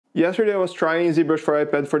Yesterday I was trying Zbrush for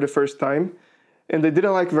iPad for the first time, and I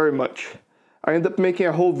didn't like very much. I ended up making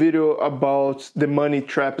a whole video about the money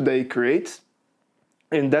trap that it creates,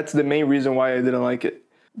 and that's the main reason why I didn't like it.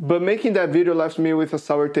 But making that video left me with a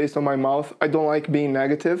sour taste on my mouth. I don't like being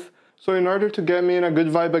negative. So in order to get me in a good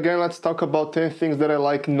vibe again, let's talk about 10 things that I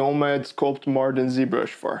like Nomad Sculpt more than Zbrush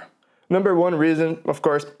for. Number one reason, of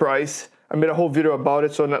course, price. I made a whole video about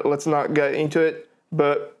it, so let's not get into it.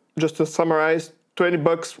 But just to summarize, 20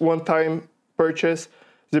 bucks one-time purchase.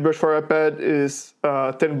 Zbrush for iPad is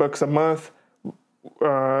 10 bucks a month.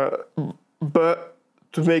 But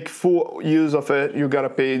to make full use of it, you gotta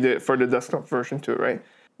pay for the desktop version too, right?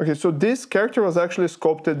 Okay, so this character was actually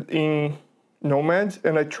sculpted in Nomad,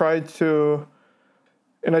 and I tried to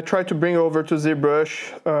bring it over to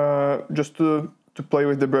Zbrush just to play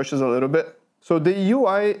with the brushes a little bit. So the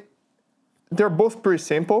UI, they're both pretty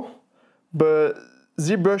simple, but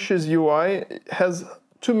Zbrush's UI has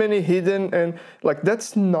too many hidden, and like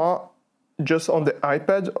that's not just on the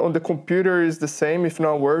iPad. On the computer is the same, if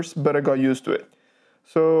not worse, but I got used to it.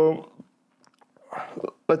 So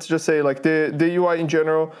let's just say like the UI in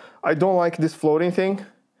general, I don't like this floating thing.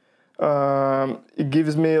 It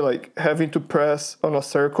gives me like having to press on a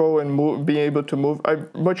circle and being able to move.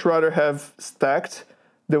 I'd much rather have stacked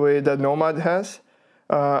the way that Nomad has.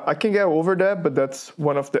 I can get over that, but that's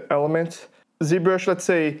one of the elements. Zbrush, let's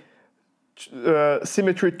say,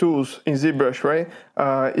 symmetry tools in Zbrush, right?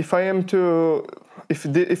 If I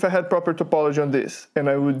had proper topology on this and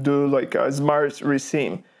I would do like a smart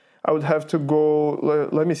reseam, I would have to go,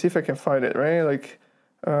 let me see if I can find it, right? Like,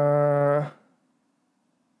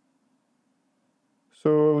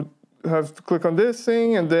 so I have to click on this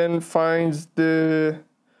thing and then find the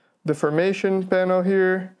deformation panel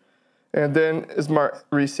here, and then smart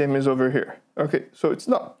reseam is over here. Okay, so it's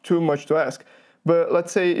not too much to ask. But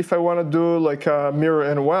let's say if I want to do like a mirror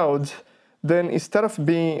and weld, then instead of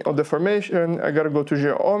being on deformation, I gotta go to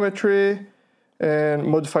geometry and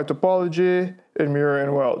modify topology and mirror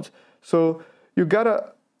and weld. So you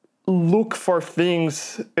gotta look for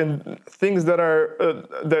things, and things that are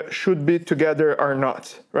that should be together are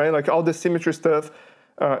not, right? Like all the symmetry stuff,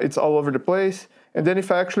 it's all over the place. And then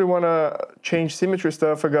if I actually want to change symmetry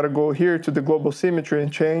stuff, I gotta go here to the global symmetry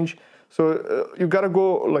and change. So you gotta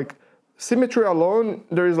go like symmetry alone.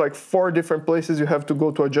 There is like 4 different places you have to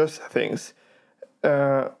go to adjust things.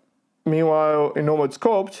 Meanwhile, in Nomad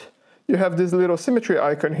Sculpt, you have this little symmetry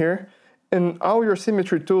icon here, and all your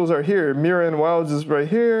symmetry tools are here. Mirror and welds is right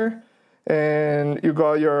here, and you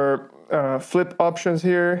got your flip options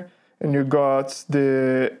here, and you got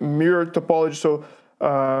the mirror topology. So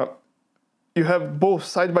you have both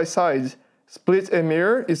side by side. Split and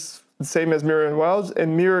mirror is the same as mirror and welds,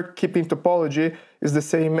 and mirror keeping topology is the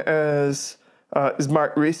same as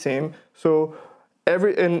smart reseam. So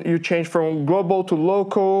and you change from global to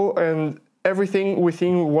local and everything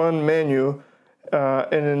within one menu,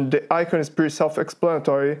 and the icon is pretty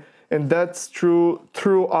self-explanatory, and that's true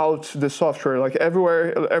throughout the software. Like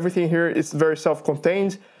everywhere, everything here is very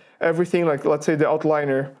self-contained. Everything, like let's say the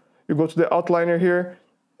outliner, you go to the outliner here,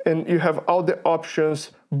 and you have all the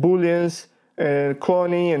options, booleans, and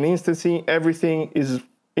cloning and instancing. Everything is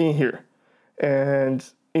in here. And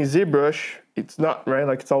in Zbrush, it's not, right?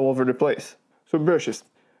 Like it's all over the place. So brushes.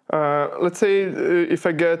 Let's say if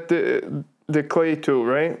I get the clay tool,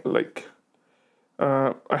 right? Like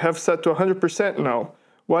I have set to 100% now.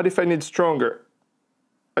 What if I need stronger?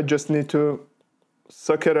 I just need to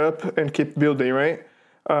suck it up and keep building, right?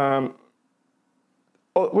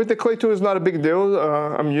 With the clay tool, it's not a big deal.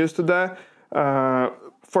 I'm used to that.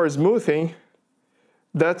 For smoothing,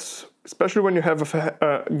 that's especially when you have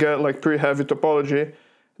get like pretty heavy topology.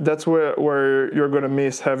 That's where you're gonna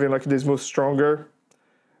miss having like the smooth stronger.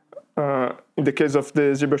 In the case of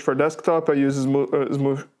the Zbrush for desktop, I use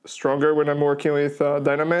smooth stronger when I'm working with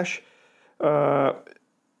Dynamesh.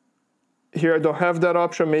 Here I don't have that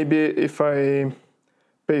option. Maybe if I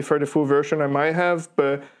pay for the full version, I might have.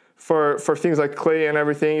 But for things like clay and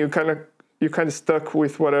everything, you kind of stuck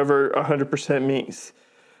with whatever 100% means.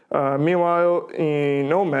 Meanwhile, in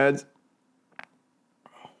Nomad,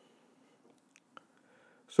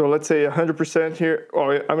 so let's say 100% here.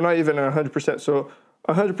 Oh, I'm not even 100%. So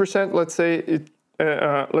 100%. Let's say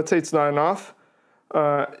it's not enough.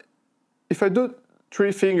 If I do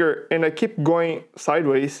 3-finger and I keep going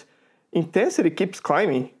sideways, intensity keeps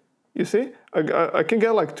climbing. You see, I can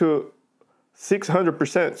get like to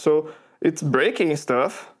 600%. So it's breaking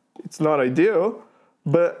stuff. It's not ideal,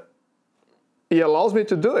 but it allows me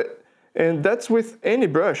to do it. And that's with any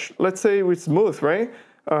brush. Let's say with smooth, right?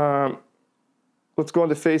 Let's go on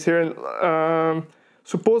the face here. And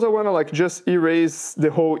suppose I want to like just erase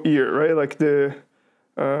the whole ear, right? Like the,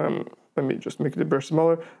 let me just make the brush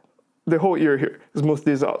smaller. The whole ear here, smooth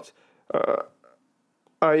this out.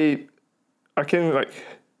 I can like,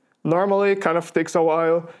 normally it kind of takes a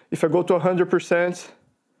while. If I go to 100%,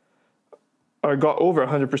 I got over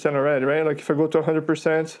 100% already, right? Like if I go to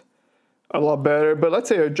 100%, a lot better. But let's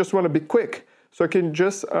say I just want to be quick. So I can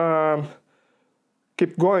just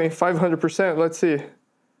keep going 500%, let's see,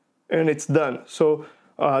 and it's done. So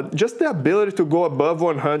just the ability to go above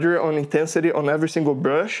 100 on intensity on every single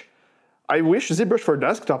brush. I wish ZBrush for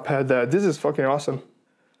desktop had that. This is fucking awesome.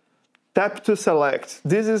 Tap to select.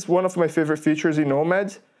 This is one of my favorite features in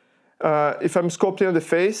Nomad. If I'm sculpting on the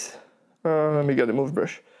face, let me get the move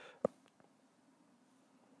brush.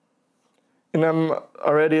 And I'm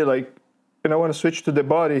already like, and I want to switch to the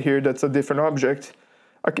body here, that's a different object.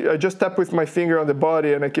 I just tap with my finger on the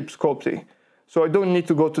body and I keep sculpting. So I don't need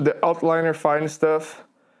to go to the outliner, find stuff.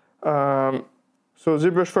 So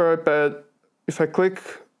ZBrush for iPad,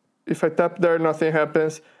 if I tap there, nothing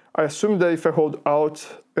happens. I assume that if I hold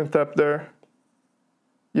Alt and tap there,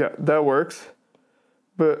 yeah, that works.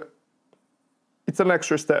 But it's an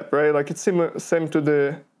extra step, right? Like it's same to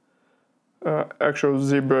the actual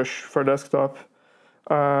ZBrush for desktop.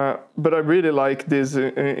 But I really like this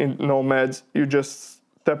in Nomad. You just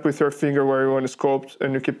tap with your finger where you want to sculpt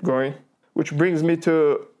and you keep going. Which brings me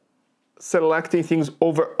to selecting things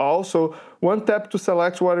overall. So one tap to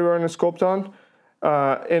select what you want to sculpt on.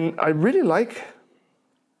 And I really like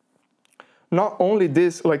not only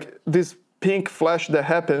this, like this pink flash that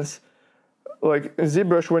happens, like in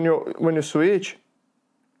ZBrush when you switch,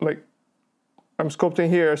 like I'm sculpting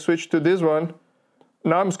here, I switch to this one,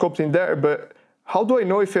 now I'm sculpting there, but how do I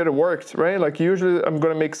know if it worked, right? Like usually I'm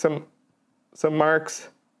gonna make some marks.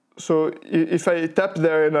 So if I tap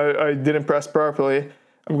there and I didn't press properly,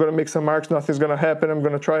 I'm gonna make some marks, nothing's gonna happen, I'm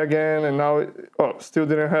gonna try again, and now, still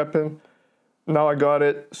didn't happen. Now I got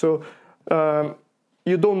it. So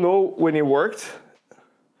you don't know when it worked.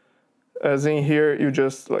 As in here, you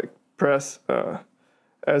just like press,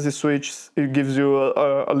 as it switches, it gives you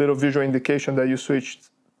a little visual indication that you switched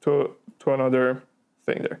to another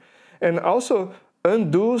thing there. And also,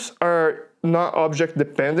 undos are not object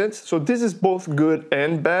dependent. So this is both good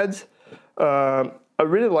and bad. I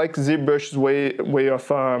really like ZBrush's way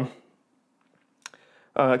of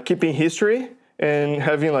keeping history and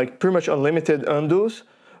having like pretty much unlimited undos,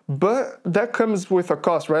 but that comes with a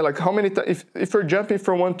cost, right? Like how many times, if you're jumping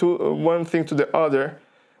from one thing to the other,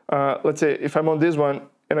 let's say if I'm on this one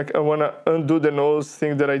and I want to undo the nose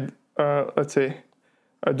thing that let's say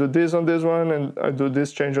I do this on this one and I do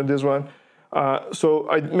this change on this one. So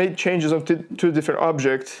I made changes on two different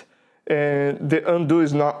objects, and the undo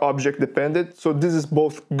is not object dependent. So this is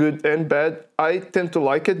both good and bad. I tend to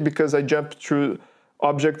like it because I jump through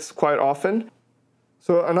objects quite often.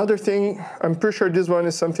 So another thing, I'm pretty sure this one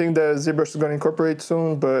is something that ZBrush is going to incorporate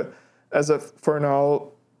soon, but as of for now,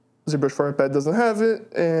 ZBrush for iPad doesn't have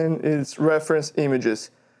it, and it's reference images.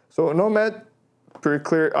 So Nomad, pretty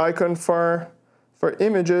clear icon for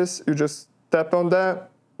images. You just tap on that,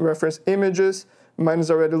 reference images. Mine is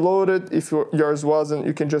already loaded. If yours wasn't,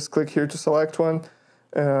 you can just click here to select one.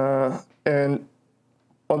 And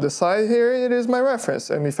on the side here, it is my reference.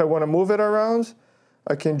 And if I want to move it around,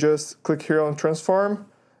 I can just click here on transform,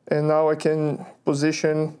 and now I can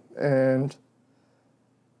position and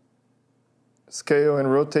scale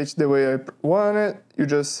and rotate the way I want it. You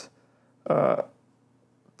just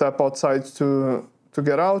tap outside to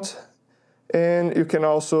get out, and you can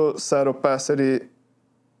also set opacity.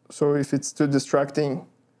 So if it's too distracting,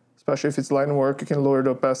 especially if it's line work, you can lower the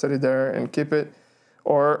opacity there and keep it,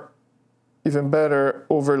 or even better,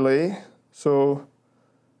 overlay. So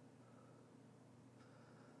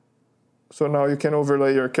now you can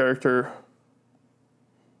overlay your character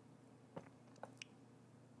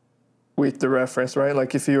with the reference, right?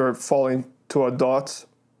 Like if you're falling to a dot,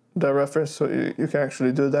 that reference, so you can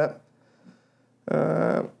actually do that.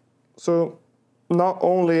 So not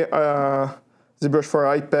only ZBrush for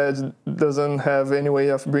iPad doesn't have any way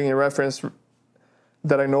of bringing reference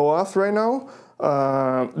that I know of right now.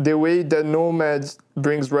 The way that Nomad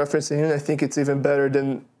brings reference in, I think it's even better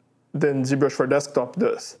than ZBrush for desktop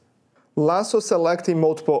does. Lasso selecting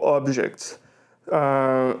multiple objects.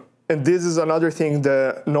 And this is another thing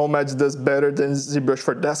that Nomad does better than ZBrush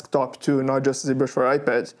for desktop too, not just ZBrush for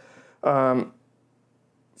iPad.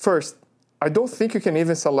 First, I don't think you can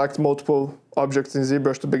even select multiple objects in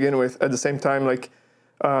ZBrush to begin with at the same time. Like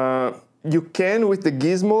you can with the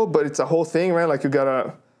gizmo, but it's a whole thing, right? Like you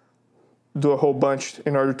gotta do a whole bunch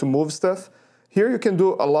in order to move stuff. Here you can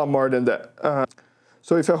do a lot more than that.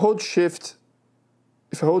 So if I hold Shift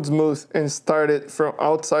if I hold smooth and start it from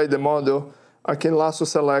outside the model, I can lasso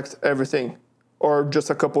select everything or just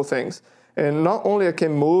a couple things. And not only I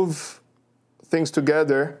can move things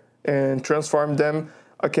together and transform them,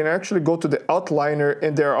 I can actually go to the outliner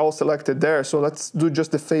and they're all selected there. So let's do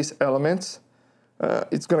just the face elements.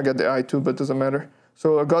 It's gonna get the eye too, but doesn't matter.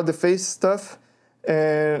 So I got the face stuff,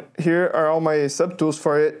 and here are all my subtools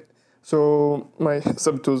for it. So my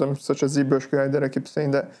subtools, I'm such a ZBrush guy that I keep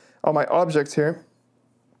saying that. All my objects here.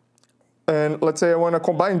 And let's say I wanna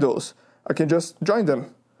combine those. I can just join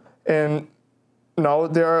them. And now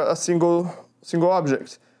they are a single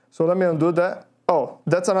object. So let me undo that. Oh,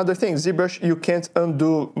 that's another thing. ZBrush, you can't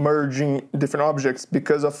undo merging different objects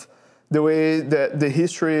because of the way that the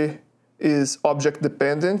history is object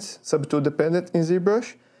dependent, subtool dependent in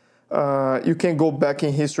ZBrush. You can go back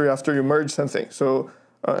in history after you merge something. So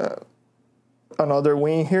another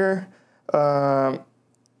wing here. And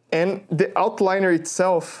the outliner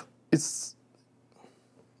itself is,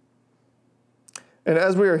 and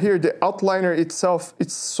as we are here, the outliner itself,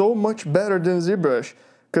 it's so much better than ZBrush,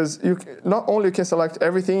 because you not only can select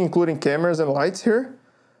everything, including cameras and lights here.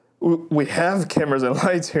 We have cameras and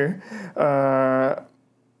lights here.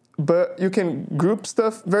 But you can group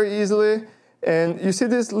stuff very easily. And you see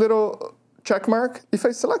this little check mark? If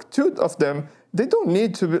I select two of them, they don't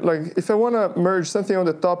need to be, like, if I want to merge something on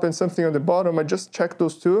the top and something on the bottom, I just check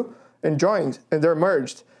those two and joined, and they're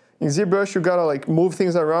merged. In ZBrush, you gotta like move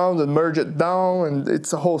things around and merge it down, and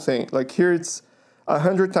it's a whole thing. Like here, it's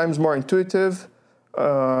 100 times more intuitive.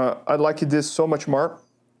 I like this so much more.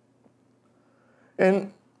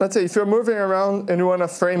 And let's say if you're moving around and you want to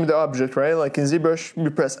frame the object, right? Like in ZBrush,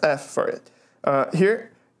 you press F for it.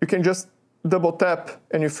 Here, you can just double tap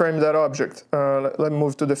and you frame that object. Let me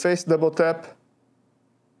move to the face, double tap.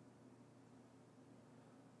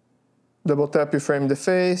 Double tap, you frame the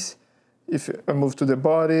face. If I move to the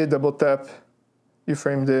body, double tap, you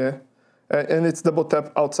frame the, and it's double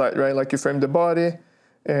tap outside, right? Like you frame the body,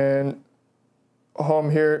 and home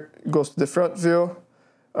here goes to the front view.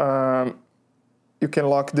 You can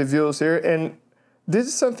lock the views here, and this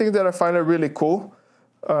is something that I find really cool.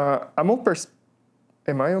 Am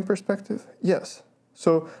I on perspective? Yes.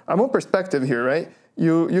 So I'm on perspective here, right?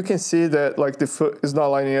 You can see that like the foot is not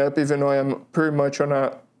lining up, even though I'm pretty much on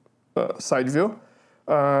a side view.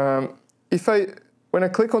 When I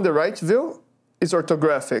click on the right view, it's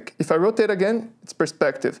orthographic. If I rotate again, it's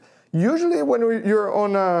perspective. Usually when you're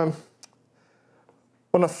on a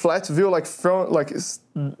flat view, like front, like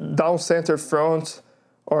down center front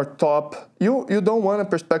or top, you don't want a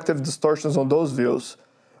perspective distortions on those views.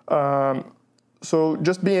 So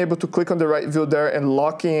just being able to click on the right view there and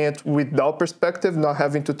locking it without perspective, not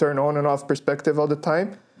having to turn on and off perspective all the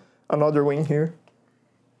time. Another wing here.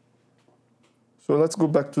 So let's go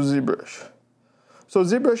back to ZBrush. So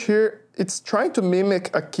ZBrush here, it's trying to mimic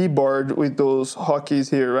a keyboard with those hotkeys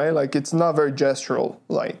here, right? Like it's not very gestural.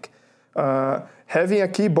 Like having a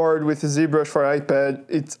keyboard with ZBrush for iPad,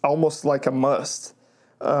 it's almost like a must.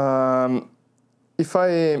 If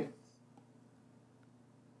I,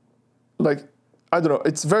 like, I don't know,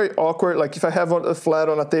 it's very awkward. Like if I have a flat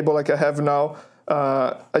on a table like I have now,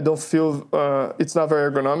 I don't feel, it's not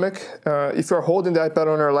very ergonomic. If you're holding the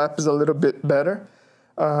iPad on your lap, it's a little bit better.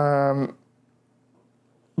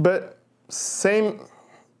 But same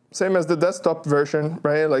as the desktop version,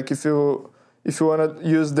 right? Like if you want to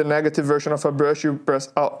use the negative version of a brush, you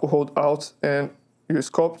press Alt, hold Alt, and you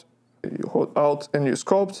sculpt. You hold Alt and you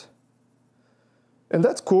sculpt. And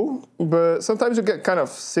that's cool, but sometimes you get kind of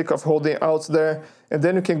sick of holding Alt there, and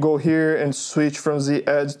then you can go here and switch from Z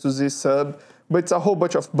edge to Z sub, but it's a whole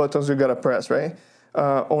bunch of buttons you gotta press, right?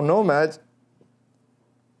 On Nomad,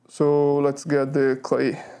 so let's get the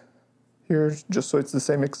clay here, just so it's the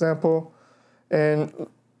same example, and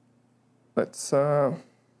let's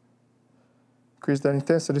increase that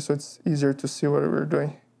intensity so it's easier to see what we're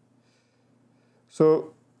doing.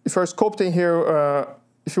 So if you're sculpting here,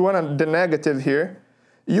 if you want the negative here,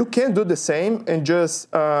 you can do the same and just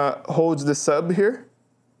hold the sub here.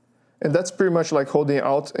 And that's pretty much like holding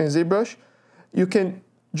Alt in ZBrush. You can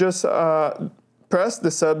just press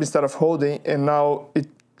the sub instead of holding, and now it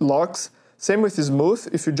locks. Same with smooth.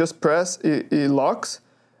 If you just press, it locks.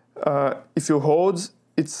 If you hold,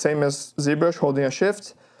 it's same as ZBrush, holding a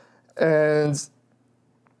shift. And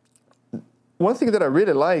one thing that I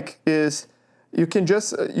really like is you can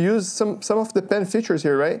just use some of the pen features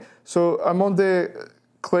here, right? So I'm on the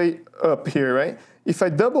clay up here, right? If I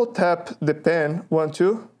double tap the pen, 1,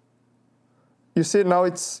 2, you see now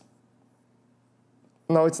it's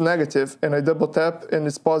negative, and I double tap and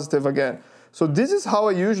it's positive again. So this is how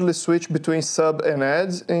I usually switch between sub and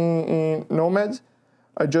adds in Nomad.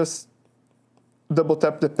 I just double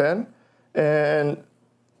tap the pen, and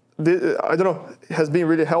I don't know, it has been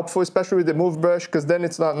really helpful, especially with the move brush, because then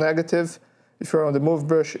it's not negative. If you're on the move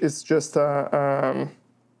brush, it's just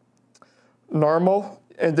normal,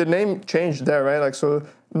 and the name changed there, right? Like, so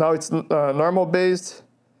now it's normal based,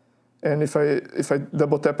 and if I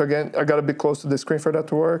double tap again, I gotta be close to the screen for that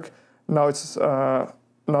to work. Now it's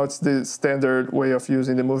the standard way of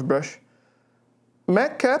using the move brush.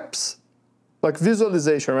 Mac caps, like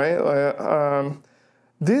visualization, right?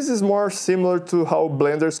 This is more similar to how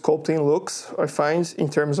Blender sculpting looks, I find, in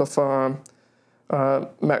terms of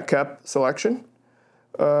matte cap selection.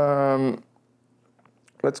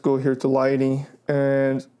 Let's go here to lighting.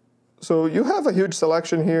 And so you have a huge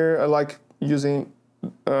selection here. I like using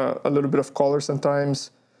a little bit of color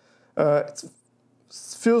sometimes. It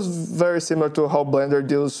feels very similar to how Blender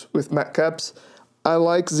deals with matte caps. I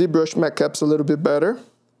like Zbrush matte caps a little bit better.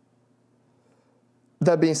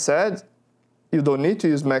 That being said, you don't need to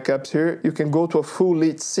use matte caps here. You can go to a full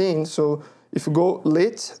lit scene. So if you go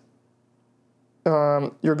lit,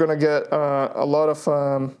 you're gonna get a lot of,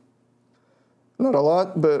 not a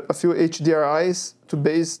lot, but a few HDRIs to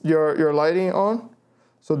base your lighting on.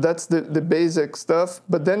 So that's the basic stuff.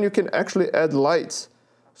 But then you can actually add lights.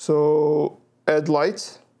 So add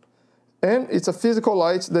light, and it's a physical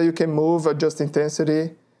light that you can move, adjust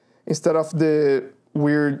intensity, instead of the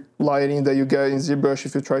weird lighting that you get in ZBrush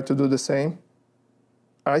if you try to do the same.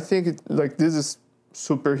 I think this is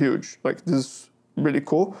super huge. Like, this is really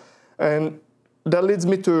cool. And that leads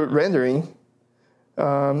me to rendering.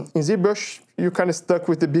 In ZBrush, you're kind of stuck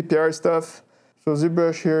with the BPR stuff. So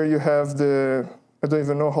ZBrush here, you have the, I don't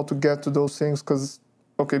even know how to get to those things because,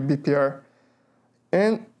 okay, BPR.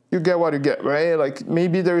 And you get what you get, right? Like,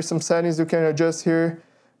 maybe there is some settings you can adjust here,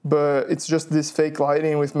 but it's just this fake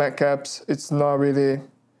lighting with matte caps. It's not really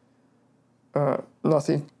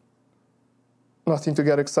nothing to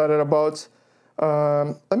get excited about.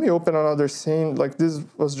 Let me open another scene. Like, this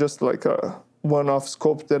was just like a one-off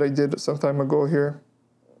sculpt that I did some time ago here.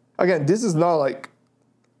 Again, this is not like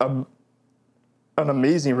an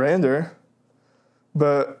amazing render,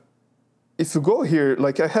 but if you go here,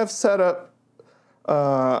 like, I have set up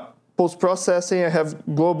post-processing, I have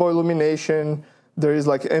global illumination, there is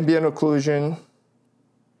like ambient occlusion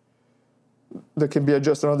that can be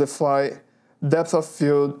adjusted on the fly, depth of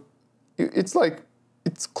field. It's like,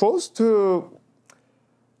 it's close to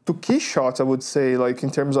key shots, I would say, like,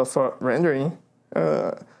 in terms of rendering.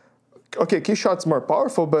 Okay, key shots more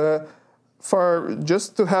powerful, but for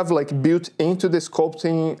just to have like built into the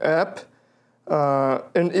sculpting app,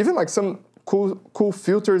 and even like some cool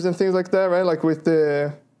filters and things like that, right? Like with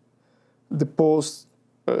the post.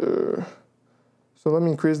 So let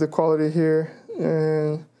me increase the quality here,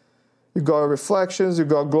 and you got reflections, you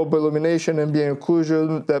got global illumination, ambient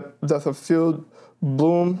occlusion, depth of field,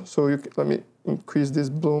 bloom. So let me increase this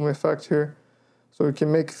bloom effect here, so you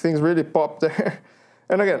can make things really pop there.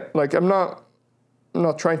 And again, like, I'm not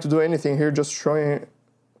trying to do anything here, just showing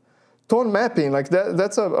tone mapping. Like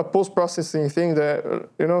that's a post-processing thing that,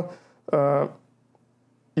 you know,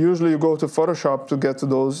 usually you go to Photoshop to get to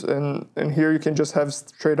those, and here you can just have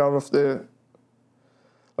straight out of the,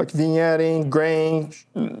 like, vignetting, grain,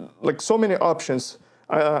 like so many options.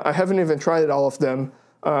 I haven't even tried all of them.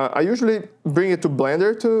 I usually bring it to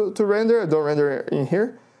Blender to render. I don't render in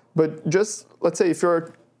here, but just, let's say if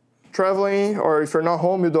you're traveling or if you're not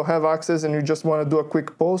home, you don't have access and you just want to do a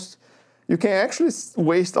quick post, you can actually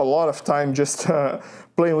waste a lot of time just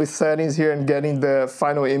playing with settings here and getting the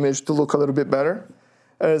final image to look a little bit better.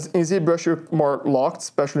 As in ZBrush, you're more locked,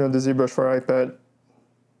 especially on the ZBrush for iPad.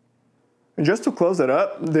 And just to close it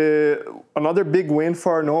up, another big win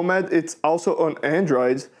for Nomad, it's also on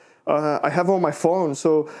Android. I have on my phone,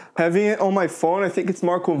 so having it on my phone, I think it's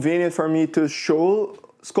more convenient for me to show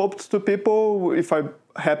sculpts to people if I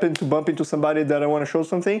happen to bump into somebody that I want to show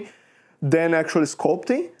something, than actually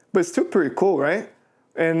sculpting. But it's still pretty cool, right?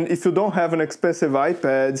 And if you don't have an expensive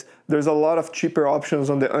iPad, there's a lot of cheaper options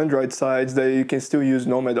on the Android sides that you can still use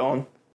Nomad on.